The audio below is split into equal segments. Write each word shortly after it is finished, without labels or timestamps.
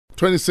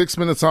26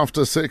 minutes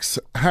after 6,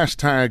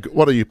 hashtag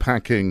what are you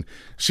packing?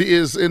 She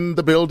is in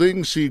the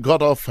building. She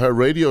got off her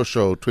radio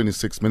show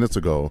 26 minutes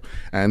ago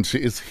and she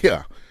is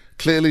here.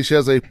 Clearly she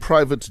has a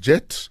private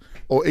jet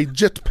or a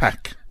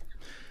jetpack.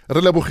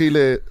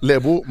 Relebogile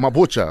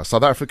Mabotja,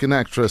 South African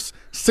actress,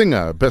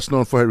 singer, best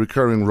known for her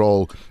recurring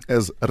role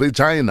as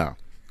Regina,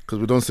 because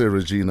we don't say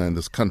Regina in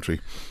this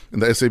country, in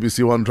the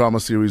SABC One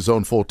drama series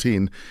Zone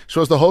 14. She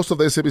was the host of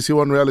the SABC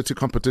One reality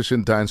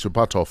competition Dance Your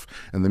Butt Off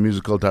and the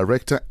musical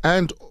director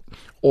and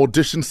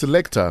audition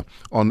selector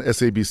on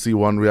SABC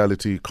One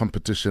reality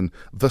competition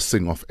The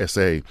Sing of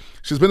SA.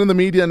 She's been in the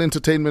media and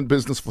entertainment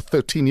business for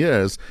 13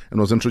 years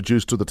and was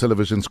introduced to the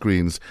television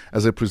screens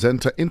as a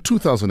presenter in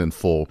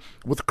 2004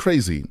 with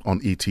Crazy on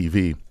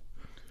ETV.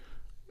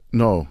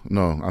 No,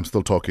 I'm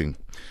still talking.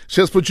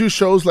 She has produced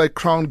shows like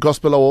Crown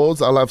Gospel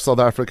Awards, I Love South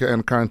Africa,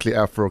 and currently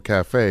Afro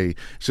Cafe.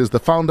 She is the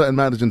founder and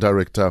managing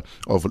director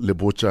of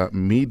Relebogile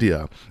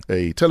Media,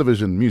 a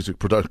television music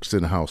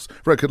production house,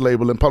 record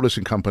label, and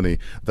publishing company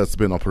that's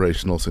been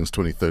operational since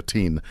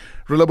 2013.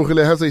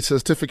 Relebogile has a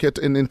certificate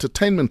in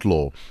entertainment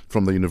law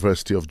from the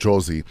University of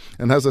Jersey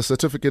and has a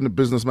certificate in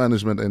business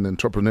management and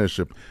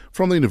entrepreneurship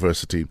from the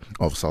University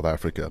of South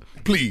Africa.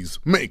 Please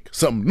make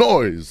some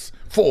noise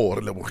for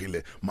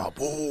Relebogile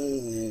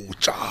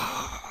Mabotja.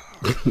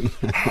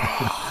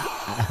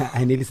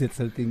 I nearly said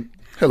something.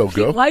 Hello,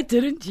 girl. Why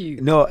didn't you?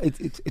 No,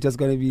 it was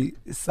going to be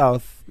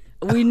South.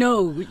 We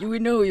know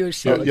your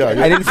show. Yeah.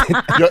 I didn't say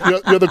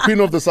You're the queen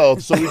of the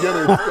South, so we get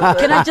it.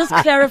 Can I just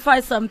clarify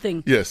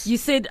something? Yes. You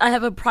said I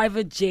have a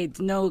private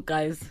jet. No,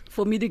 guys.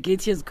 For me to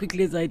get here as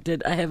quickly as I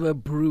did, I have a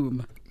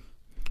broom.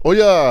 Oh,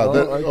 yeah.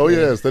 Okay.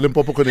 Yes, the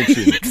Limpopo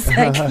connection.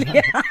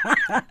 Exactly.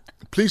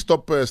 Please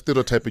stop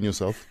stereotyping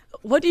yourself.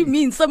 What do you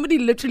mean? Somebody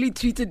literally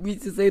tweeted me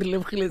to say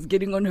Relebogile is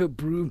getting on her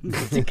broom.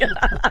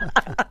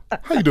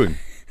 How you doing?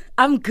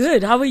 I'm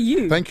good. How are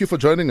you? Thank you for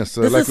joining us.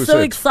 This like is we so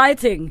said.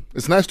 exciting.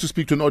 It's nice to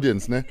speak to an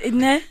audience, ne?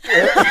 Ne?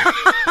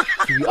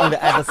 to be on the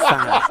other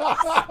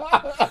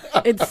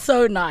side. It's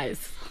so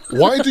nice.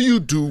 Why do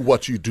you do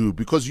what you do?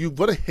 Because you've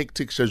got a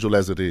hectic schedule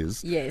as it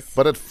is. Yes.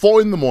 But at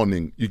 4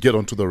 a.m, you get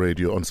onto the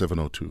radio on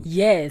 702.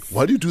 Yes.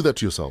 Why do you do that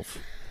to yourself?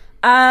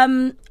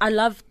 I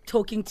love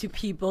talking to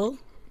people.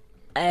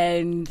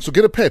 And So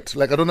get a pet.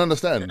 Like, I don't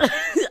understand.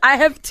 I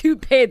have 2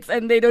 pets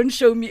and they don't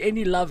show me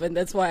any love, and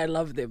that's why I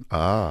love them.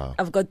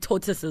 I've got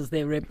tortoises,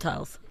 they're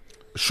reptiles.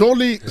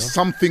 Surely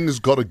something's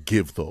got to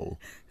give, though.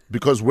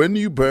 Because when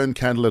you burn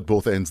candle at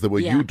both ends the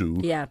way you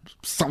do,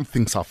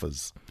 something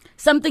suffers.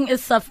 Something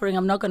is suffering,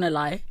 I'm not going to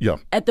lie. Yeah.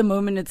 At the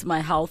moment, it's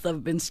my health.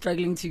 I've been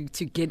struggling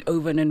to get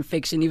over an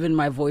infection. Even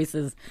my voice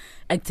is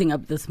acting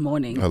up this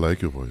morning. I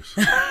like your voice.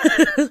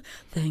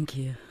 Thank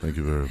you. Thank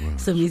you very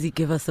much. So, Mizi,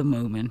 give us a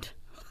moment.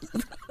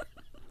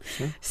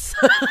 Hey,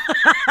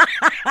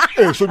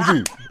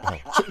 Shobzi.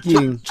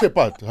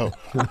 Chepat.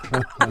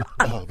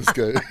 This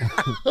guy.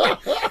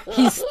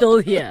 He's still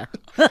here.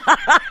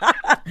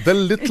 The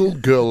little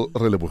girl,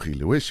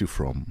 Relebogile, where's she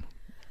from?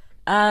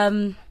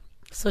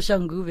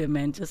 Soshanguve,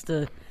 man. Just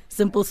a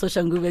simple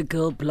Soshanguve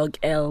girl, Block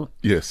L.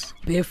 Yes.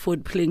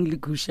 Barefoot playing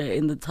Ligusha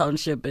in the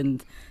township,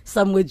 and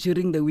somewhere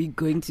during the week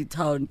going to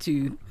town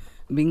to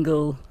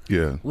mingle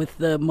with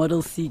the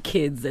Model C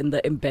kids and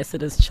the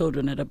ambassadors'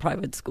 children at a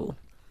private school.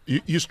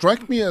 You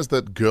strike me as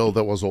that girl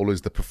that was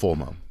always the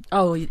performer.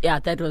 Oh, yeah,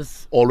 that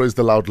was... Always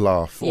the loud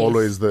laugh. Yes.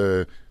 Always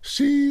the...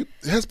 She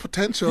has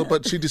potential,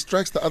 but she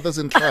distracts the others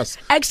in class.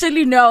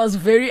 Actually, no, I was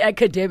very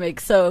academic.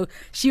 So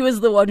she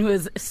was the one who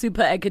was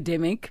super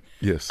academic.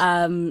 Yes.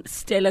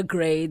 Stellar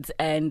grades,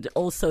 and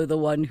also the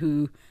one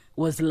who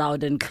was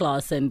loud in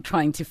class and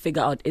trying to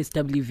figure out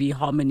SWV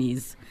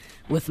harmonies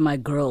with my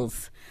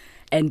girls.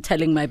 And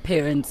telling my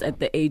parents at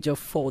the age of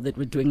 4 that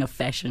we're doing a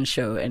fashion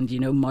show and,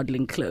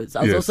 modeling clothes.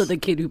 I was also the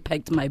kid who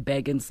packed my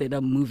bag and said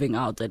I'm moving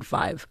out at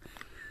 5.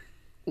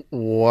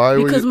 Why?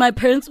 Because my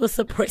parents were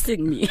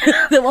suppressing me.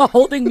 They were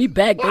holding me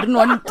back. They didn't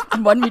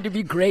want me to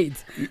be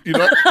great. You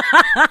know,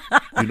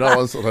 I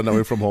once ran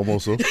away from home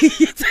also.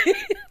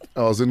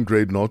 I was in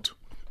grade naught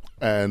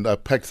and I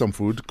packed some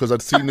food because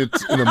I'd seen it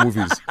in the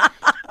movies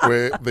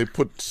where they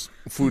put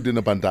food in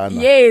a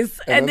bandana. Yes.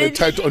 And then they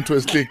tied it onto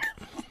a stick.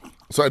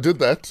 So I did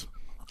that.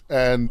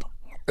 And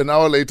an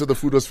hour later, the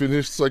food was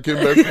finished, so I came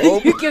back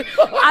home.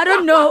 I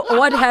don't know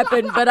what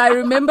happened, but I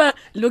remember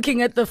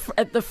looking at the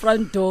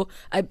front door.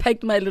 I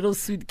packed my little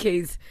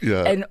suitcase,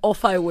 and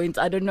off I went.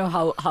 I don't know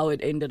how it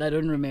ended. I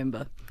don't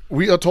remember.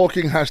 We are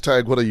talking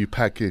hashtag what are you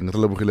packing?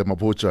 Relebogile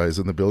Mabotja is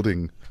in the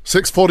building.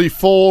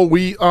 6:44,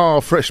 we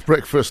are Fresh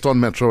Breakfast on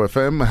Metro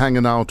FM,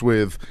 hanging out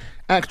with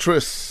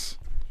actress,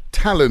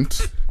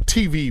 talent,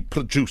 TV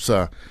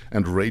producer,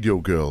 and radio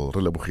girl,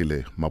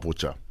 Relebogile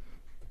Mabotja.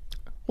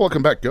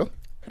 Welcome back, girl.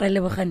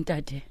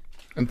 Relebogile.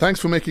 And thanks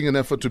for making an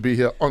effort to be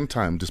here on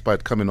time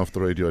despite coming off the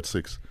radio at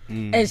 6.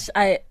 Ish,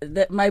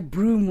 my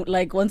broom,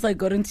 like once I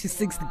got into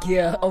sixth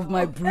gear of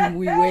my broom,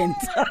 we went.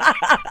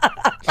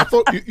 I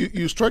thought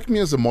you strike me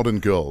as a modern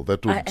girl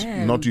that I would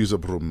am. not use a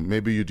broom.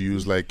 Maybe you'd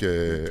use like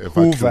a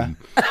Hoover.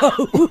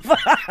 vacuum.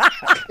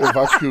 A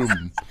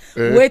vacuum.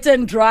 Wet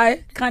and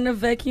dry kind of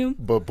vacuum.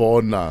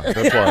 Babona,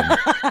 that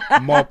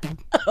one. Mop.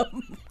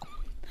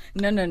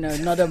 No,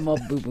 not a mob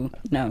boo-boo.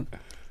 No.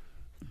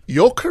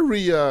 Your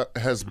career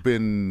has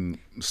been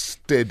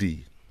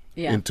steady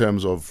Yeah. in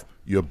terms of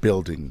you're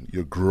building,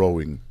 you're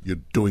growing, you're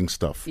doing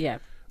stuff. Yeah.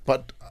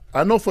 But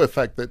I know for a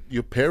fact that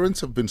your parents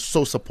have been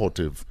so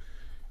supportive.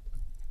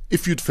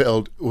 If you'd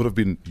failed, it would have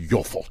been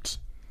your fault.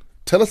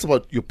 Tell us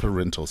about your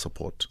parental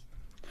support.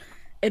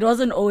 It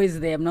wasn't always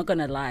there, I'm not going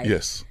to lie.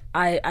 Yes.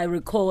 I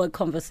recall a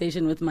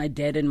conversation with my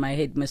dad and my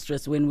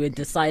headmistress when we're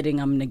deciding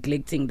I'm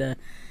neglecting the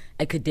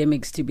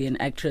academics to be an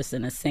actress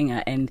and a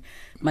singer. And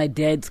my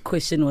dad's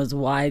question was,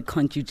 why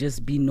can't you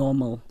just be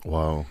normal?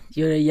 Wow.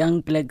 You're a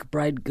young black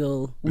bright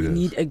girl. We Yes.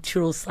 need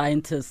actual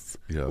scientists.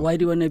 Yeah. Why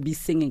do you want to be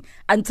singing?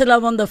 Until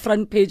I'm on the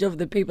front page of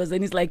the papers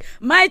and he's like,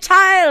 my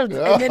child!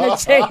 And then it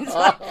changed.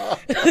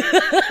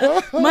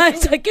 My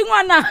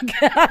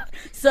child.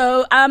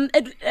 So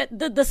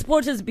the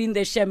sport has been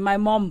there, Shem. My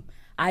mom,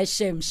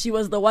 Shem, she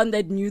was the one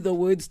that knew the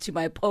words to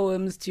my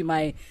poems, to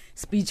my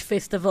speech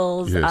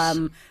festivals. Yes.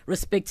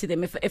 Respect to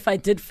them. If I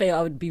did fail,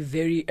 I would be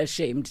very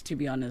ashamed, to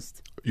be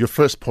honest. Your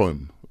first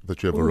poem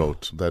that you ever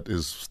wrote that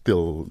is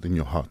still in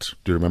your heart.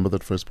 Do you remember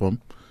that first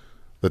poem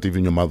that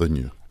even your mother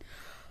knew?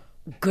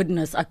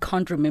 Goodness, I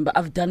can't remember.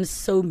 I've done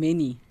so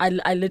many. I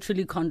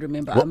literally can't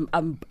remember. What?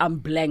 I'm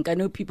blank. I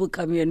know people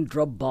come here and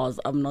drop bars.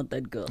 I'm not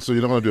that girl. So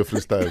you don't want to do a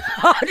freestyle?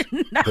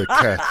 No, The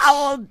cat. I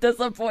will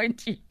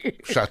disappoint you.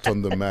 Shat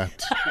on the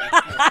mat.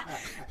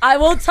 I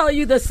will tell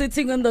you the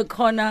sitting in the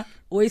corner,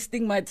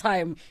 wasting my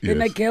time.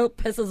 Then a Yes. girl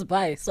passes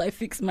by, so I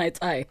fix my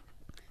tie.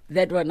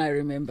 That one I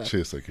remember.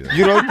 Cheers again.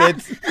 You wrote that.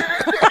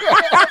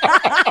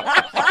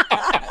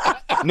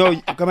 No,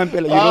 come on,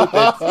 Pella. You wrote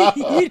that.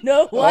 You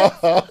know what?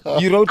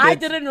 You wrote that. I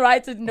didn't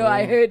write it. No,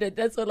 I heard it.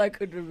 That's all I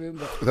could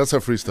remember. That's a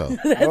freestyle.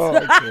 Oh,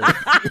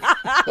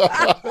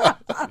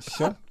 okay.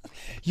 Sure.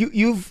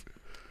 You've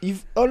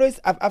always.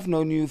 I've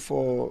known you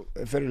for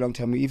a very long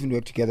time. We even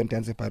worked together on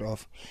Dance a Part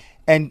Off,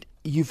 and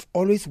you've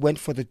always went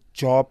for the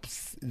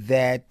jobs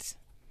that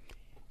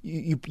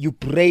you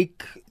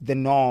break the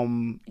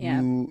norm.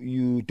 Yeah.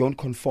 You don't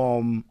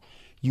conform.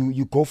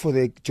 You go for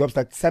the jobs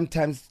like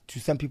sometimes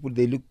to some people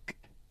they look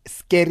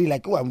scary,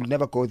 like, oh, I would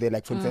never go there.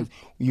 Like, for instance,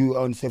 you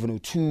on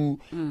 702,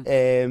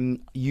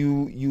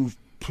 you've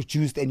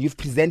produced and you've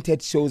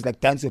presented shows like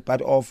Dance Your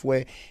Butt Off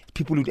where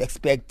people would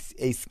expect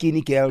a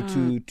skinny girl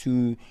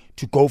to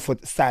go for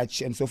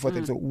such and so forth.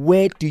 And so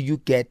where do you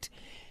get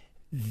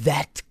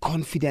that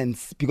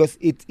confidence? Because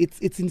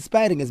it's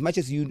inspiring as much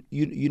as you're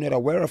not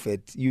aware of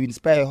it. You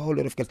inspire a whole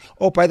lot of girls.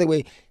 Oh, by the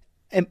way,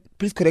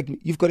 please correct me,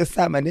 you've got a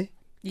summer, eh?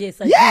 Yes,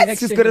 I Yes,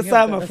 do she's got a actually.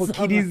 summer I've got for a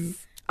summer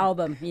kiddies.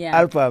 album. Yeah.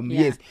 Album,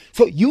 Yeah. yes.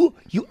 So you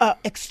are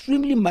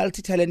extremely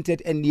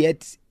multi-talented, and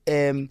yet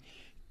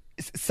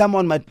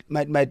someone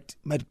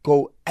might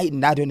go, I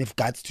don't have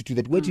guts to do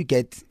that. Where do you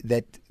get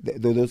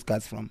those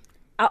guts from?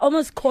 I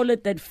almost call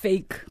it that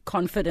fake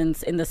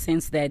confidence in the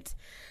sense that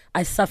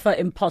I suffer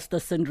imposter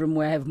syndrome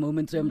where I have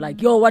moments where I'm like,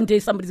 yo, one day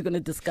somebody's going to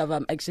discover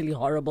I'm actually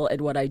horrible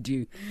at what I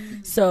do.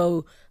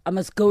 So I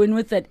must go in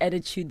with that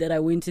attitude that I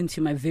went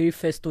into my very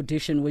first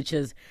audition, which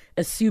is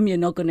assume you're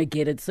not going to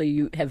get it so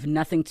you have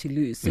nothing to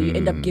lose. So you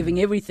end up giving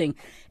everything.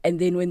 And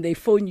then when they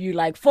phone you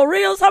like, for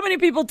reals, how many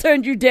people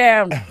turned you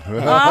down?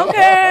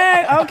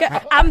 okay.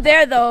 I'm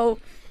there though.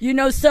 You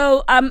know,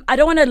 so I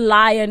don't want to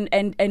lie and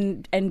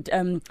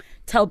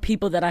tell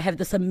people that I have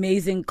this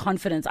amazing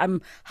confidence.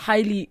 I'm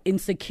highly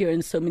insecure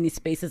in so many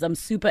spaces. I'm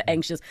super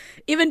anxious.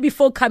 Even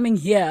before coming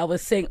here, I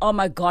was saying, oh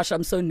my gosh,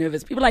 I'm so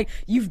nervous. People are like,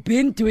 you've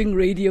been doing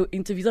radio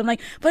interviews. I'm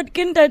like, but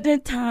Damn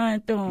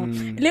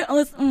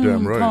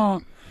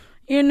right.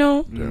 you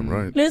know, Damn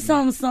right.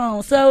 listen,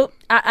 so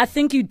I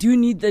think you do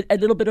need a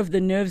little bit of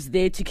the nerves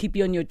there to keep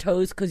you on your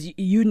toes, because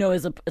you know,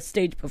 as a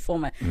stage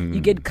performer,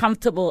 you get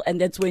comfortable, and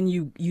that's when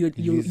you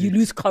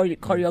lose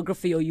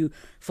choreography or you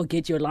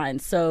forget your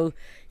lines. So,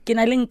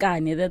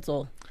 that's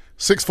all.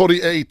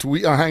 6:48.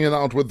 We are hanging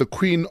out with the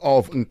Queen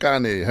of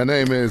Nkane. Her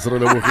name is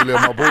Relebogile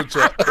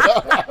Mabotja.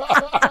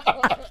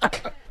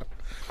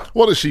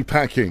 What is she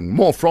packing?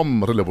 More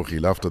from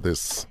Relebogile after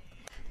this.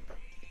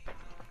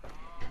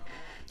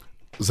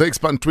 Zakes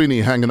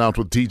Bantwini hanging out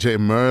with DJ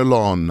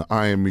Merlon.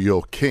 I'm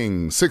your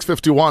king.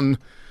 6:51.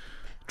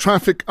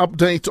 Traffic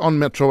update on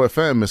Metro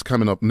FM is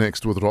coming up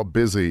next with Rob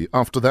Busy.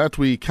 After that,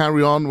 we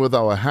carry on with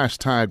our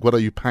hashtag What Are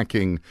You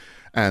Packing?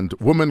 And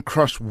Woman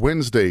Crush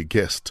Wednesday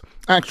guest,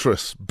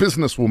 actress,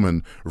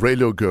 businesswoman,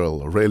 radio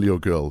girl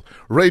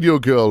Relebogile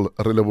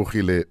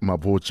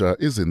Mabotja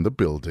is in the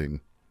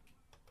building.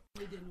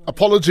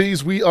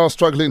 Apologies, we are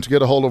struggling to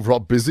get a hold of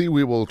Rob Busy.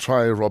 We will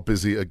try Rob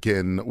Busy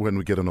again when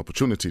we get an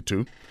opportunity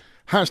to.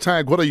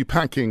 Hashtag What Are You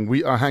Packing?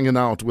 We are hanging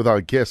out with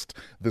our guest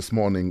this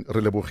morning,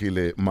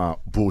 Relebogile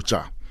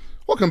Mabotja.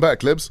 Welcome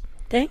back, Libs.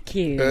 Thank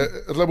you.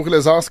 Relebogile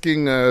is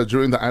asking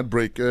during the ad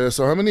break,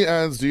 so how many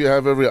ads do you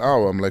have every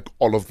hour? I'm like,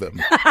 all of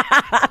them.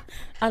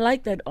 I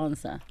like that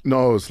answer.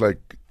 No, it's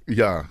like,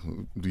 yeah.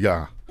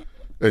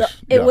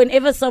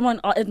 Whenever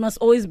someone, it must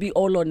always be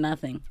all or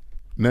nothing.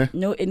 Ne?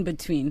 No in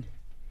between.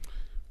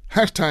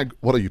 Hashtag,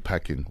 what are you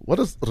packing? What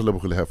does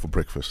Relebogile have for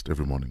breakfast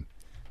every morning?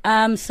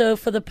 So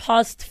for the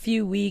past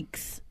few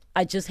weeks,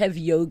 I just have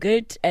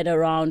yogurt at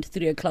around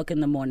 3 o'clock in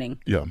the morning.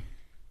 Yeah.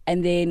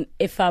 And then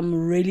if I'm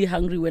really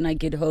hungry when I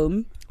get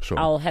home, Sure.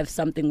 I'll have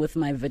something with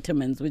my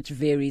vitamins, which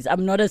varies.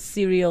 I'm not a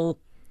cereal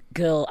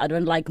girl. I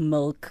don't like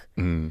milk.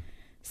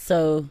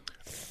 So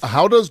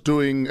How does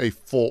doing a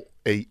 4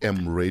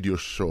 a.m. radio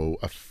show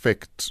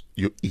affect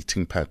your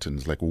eating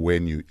patterns, like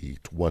when you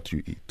eat, what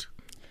you eat?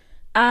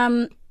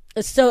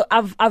 so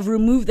I've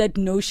removed that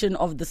notion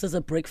of this is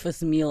a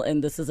breakfast meal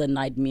and this is a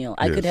night meal.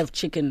 I could Yes. have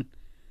chicken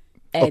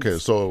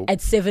at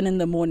 7 in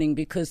the morning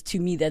because to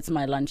me that's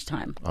my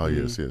lunchtime. Ah,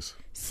 yes.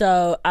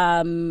 So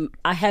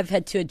I have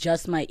had to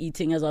adjust my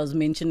eating, as I was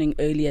mentioning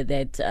earlier,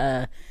 that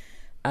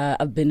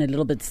I've been a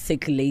little bit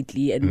sick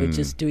lately, and we're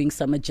just doing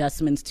some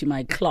adjustments to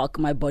my clock,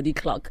 my body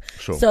clock.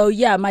 Sure. So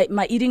yeah,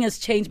 my eating has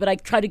changed, but I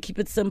try to keep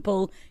it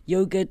simple: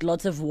 yogurt,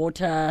 lots of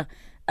water.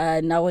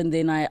 Now and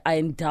then I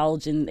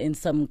indulge in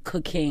some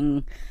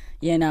cooking.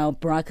 You know,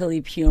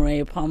 broccoli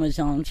puree,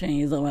 Parmesan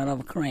cheese, a lot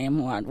of cream,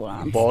 what.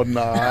 Bona.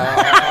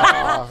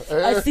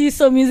 I see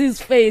Somizi's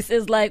face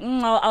is like,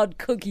 I'll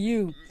outcook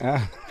you.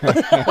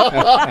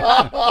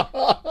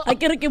 I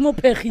can get more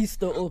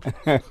pechisto.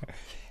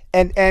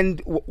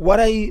 And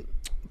what are you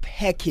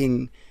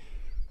packing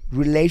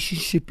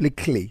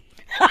relationshiply?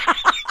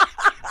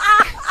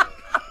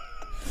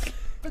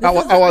 Our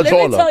Let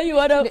me tell you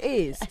what It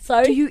is.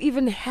 Sorry? Do you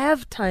even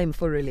have time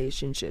for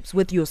relationships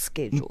with your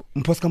schedule?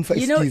 You know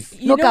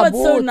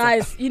what's so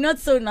nice? You know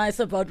what's so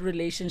nice about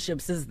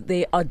relationships is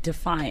they are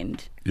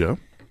defined. Yeah.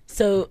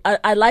 So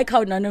I like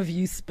how none of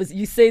you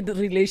you say the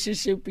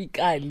relationship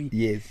ikali.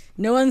 Yes.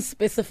 No one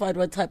specified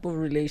what type of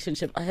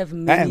relationship. I have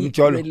many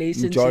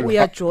relationships. We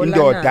are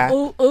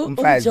Jola.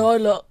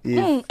 Umjolo.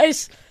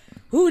 Yes.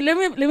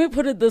 Let me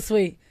put it this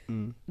way.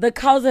 The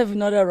cows have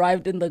not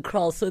arrived in the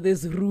kraal, so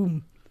there's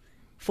room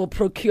for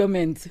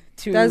procurement.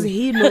 Does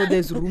he know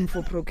there's room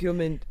for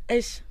procurement?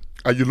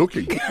 Are you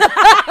looking?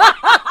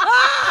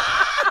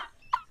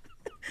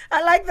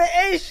 I like the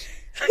ish.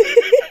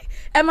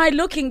 Am I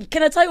looking?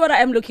 Can I tell you what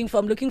I am looking for?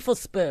 I'm looking for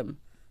sperm.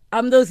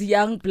 I'm those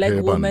young black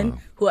Hey, women Banna.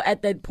 who are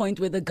at that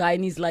point where the guy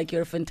needs like,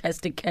 you're a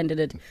fantastic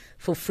candidate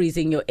for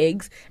freezing your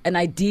eggs. And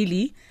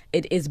ideally,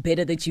 it is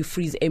better that you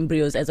freeze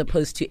embryos as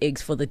opposed to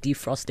eggs for the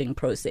defrosting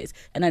process.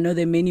 And I know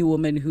there are many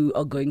women who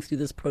are going through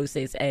this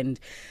process. And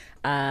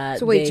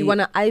So wait, do you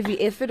want to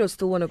IVF it or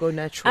still want to go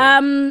natural?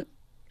 I'm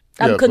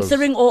Yeah,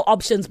 considering all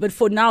options, but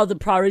for now, the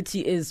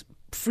priority is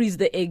freeze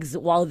the eggs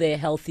while they're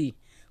healthy.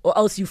 Or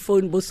else you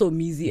phone Boso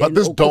Mizi. But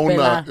this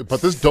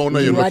donor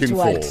you're looking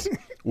for,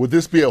 would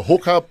this be a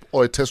hookup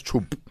or a test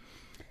tube?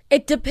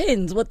 It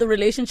depends what the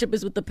relationship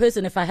is with the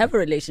person, if I have a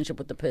relationship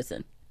with the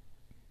person.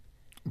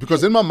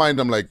 Because in my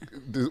mind, I'm like,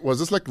 was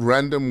this like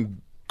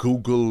random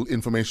Google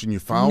information you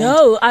found?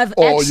 No, I've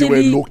or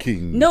actually... you were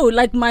looking? No,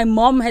 like my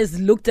mom has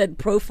looked at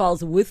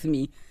profiles with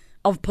me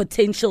of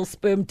potential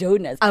sperm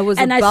donors. I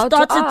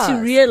started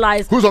to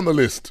realize Who's on the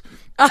list?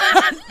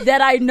 that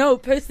I know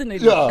personally.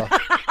 Yeah.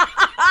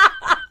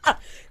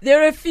 There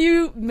are a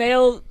few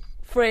male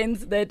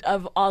friends that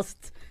I've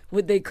asked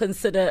would they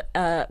consider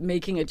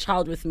making a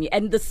child with me.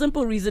 And the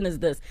simple reason is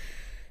this.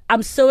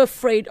 I'm so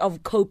afraid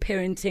of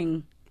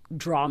co-parenting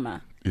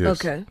drama. Yes.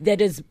 Okay. That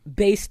is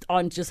based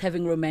on just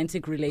having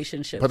romantic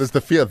relationships. But is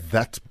the fear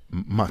that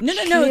much? No.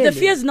 The Clearly.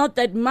 fear is not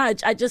that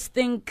much. I just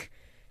think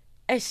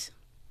that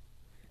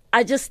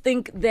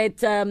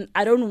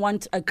I don't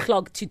want a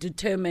clock to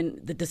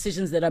determine the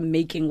decisions that I'm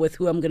making with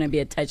who I'm going to be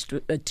attached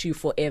to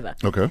forever.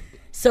 Okay.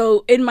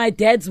 So in my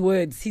dad's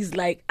words, he's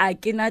like, I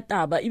cannot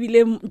taba.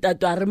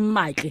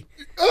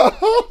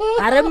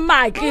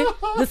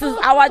 This is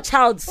our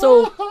child.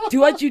 So do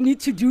what you need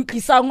to do,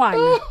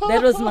 kisangwana.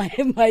 That was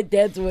my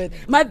dad's word.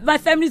 My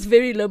family's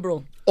very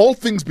liberal. All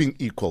things being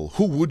equal,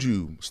 who would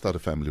you start a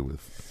family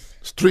with?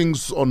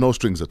 Strings or no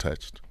strings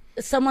attached?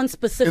 Someone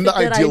specific In the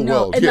that ideal I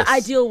know. world, In yes. the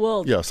ideal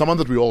world. Yeah, someone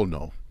that we all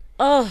know.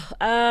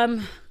 I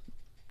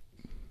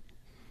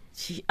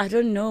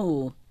don't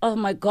know. Oh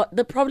my God.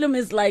 The problem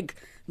is like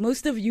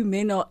most of you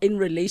men are in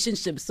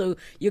relationships. So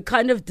you're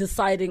kind of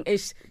deciding,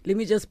 let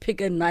me just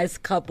pick a nice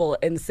couple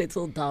and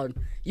settle down.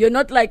 You're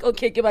not like,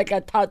 okay, give like a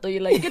tato.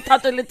 You're like, get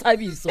tato le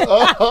tabiso.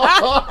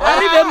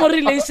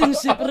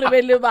 Relationship.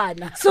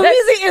 So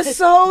Mizi is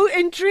so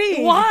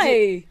intrigued.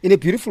 Why? In a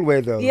beautiful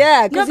way, though.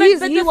 Yeah, because No,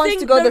 but he the wants thing-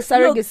 to go the no,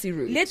 surrogacy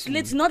route.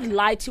 Let's not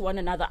lie to one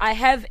another. I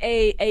have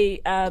a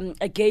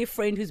gay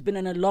friend who's been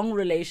in a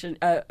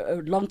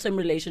long-term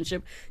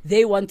relationship.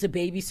 They want a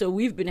baby, so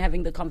we've been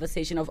having the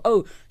conversation of,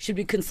 should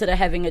we consider consider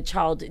having a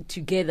child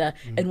together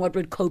and what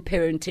would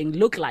co-parenting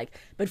look like.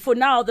 But for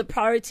now, the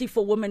priority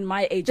for women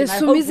my age, and I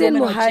hope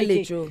women are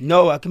checking.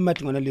 No, I can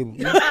match on a level.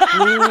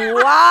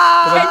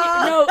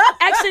 Wow. No,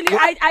 actually,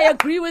 I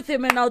agree with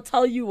him, and I'll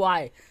tell you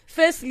why.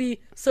 Firstly,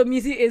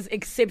 Somizi is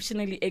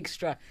exceptionally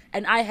extra,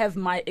 and I have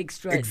my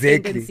extra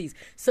tendencies.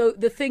 So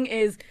the thing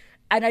is,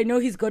 and I know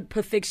he's got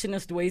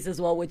perfectionist ways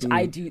as well, which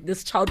I do.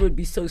 This child would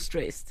be so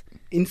stressed.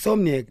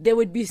 Insomniac. They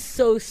would be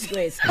so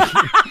stressed.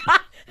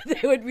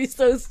 They would be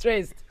so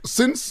stressed.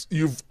 Since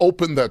you've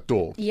opened that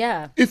door,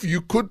 Yeah. if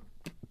you could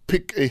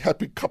pick a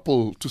happy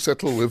couple to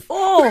settle with,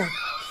 Oh,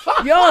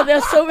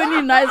 there's so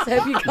many nice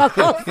happy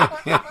couples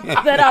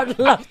that I'd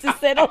love to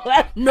settle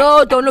with.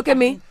 No, don't look at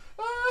me.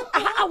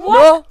 What?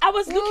 No. I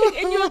was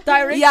looking in your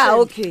direction. Yeah,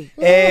 okay.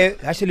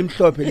 Actually, I'm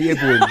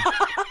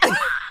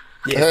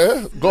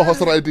go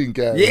horse riding,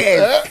 guys.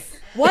 Yes.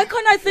 Why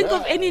can't I think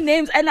of any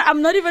names? And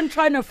I'm not even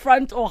trying to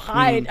front or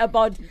hide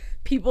about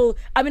people.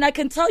 I mean, I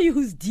can tell you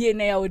whose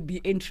DNA I would be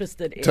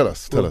interested in. Tell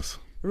us.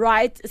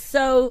 Right?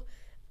 So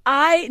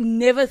I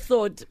never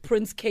thought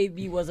Prince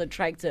KB was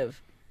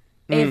attractive.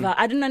 Ever.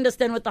 I didn't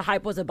understand what the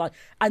hype was about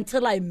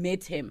until I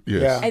met him.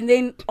 Yes. Yeah. And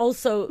then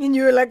also... And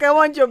you were like, I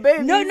want your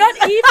baby. No, not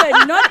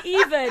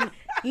even.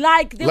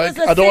 Like, there was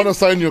a I don't want to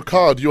sense- sign your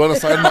card. You want to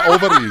sign my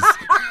ovaries.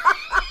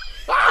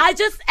 I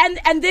just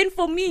and then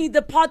for me,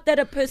 the part that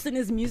a person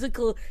is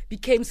musical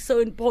became so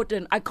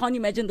important. I can't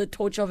imagine the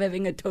torture of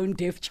having a tone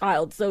deaf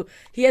child. So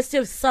he has to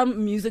have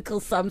some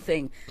musical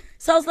something.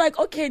 So I was like,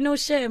 okay, no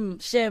shame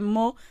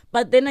more.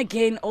 But then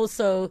again,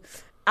 also,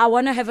 I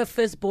want to have a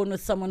firstborn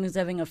with someone who's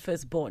having a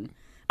firstborn.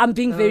 I'm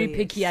being very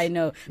picky, I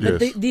know. But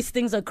Yes. these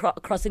things are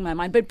crossing my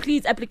mind. But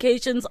please,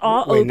 applications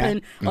are Wait,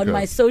 open on Okay.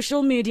 my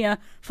social media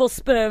for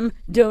sperm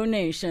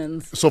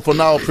donations. So for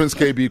now, Prince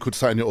KB could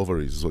sign your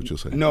ovaries, is what you're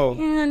saying. No.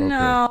 Yeah,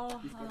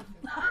 no.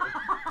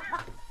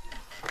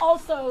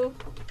 Also,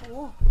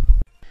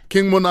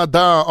 King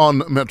Munada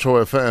on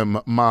Metro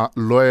FM, Ma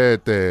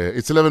Loete.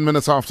 It's 11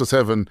 minutes after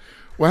 7.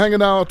 We're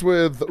hanging out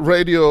with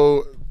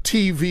radio,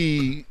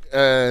 TV,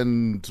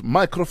 and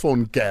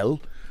microphone gal,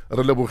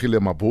 Relebogile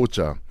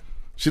Mabotja.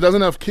 She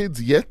doesn't have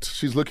kids yet.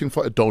 She's looking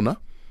for a donor.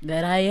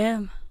 that I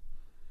am.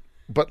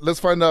 But let's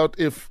find out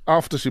if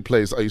after she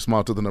plays Are You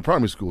Smarter Than a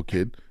Primary School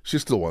Kid, she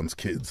still wants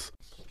kids.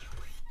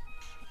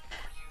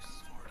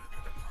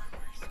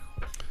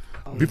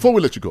 Before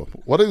we let you go,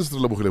 what is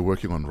Relebogile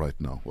working on right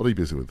now? What are you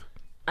busy with?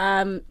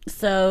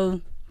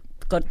 So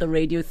got the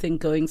radio thing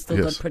going, still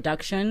Yes. got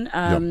production.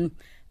 I'm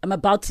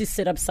about to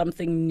set up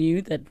something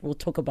new that we'll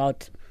talk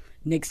about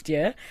next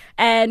year.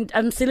 And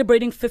I'm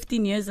celebrating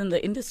 15 years in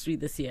the industry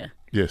this year.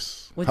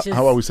 Yes. Which is-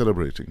 How are we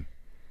celebrating?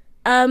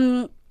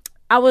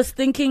 I was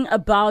thinking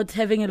about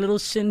having a little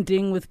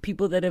shindig with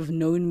people that have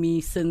known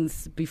me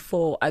since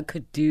before I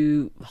could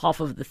do half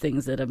of the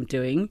things that I'm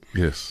doing.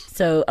 Yes.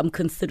 So I'm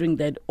considering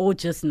that, or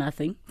just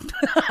nothing.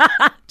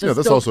 Yeah,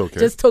 that's also okay.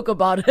 Just talk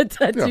about it to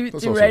that's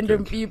also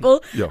random okay.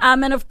 people. Yeah.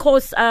 And of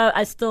course,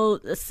 I still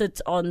sit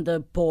on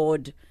the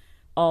board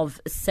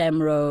of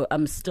Samro.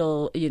 I'm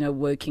still,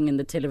 working in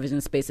the television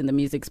space, in the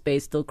music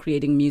space, still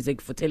creating music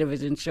for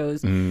television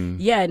shows.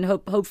 Yeah, and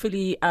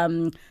hopefully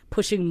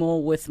pushing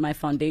more with my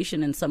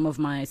foundation and some of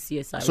my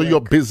CSI So work,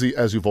 you're busy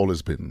as you've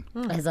always been.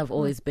 as I've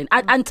always been.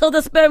 Until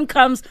the sperm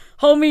comes,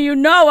 homie,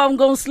 I'm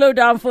going to slow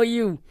down for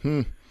you.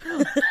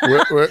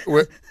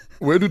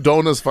 Where do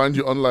donors find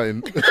you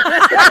online?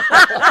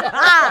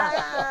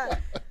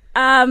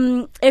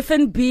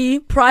 F&B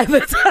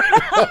private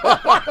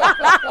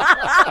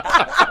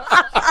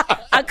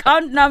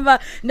account number.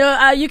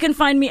 No, you can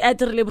find me at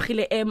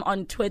Relebogile M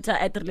on Twitter,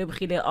 at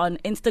Relebogile on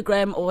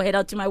Instagram, or head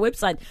out to my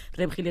website,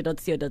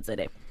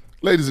 relebogile.co.za.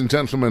 Ladies and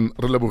gentlemen,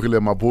 Relebogile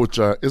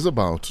Mabotja is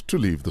about to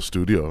leave the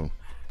studio.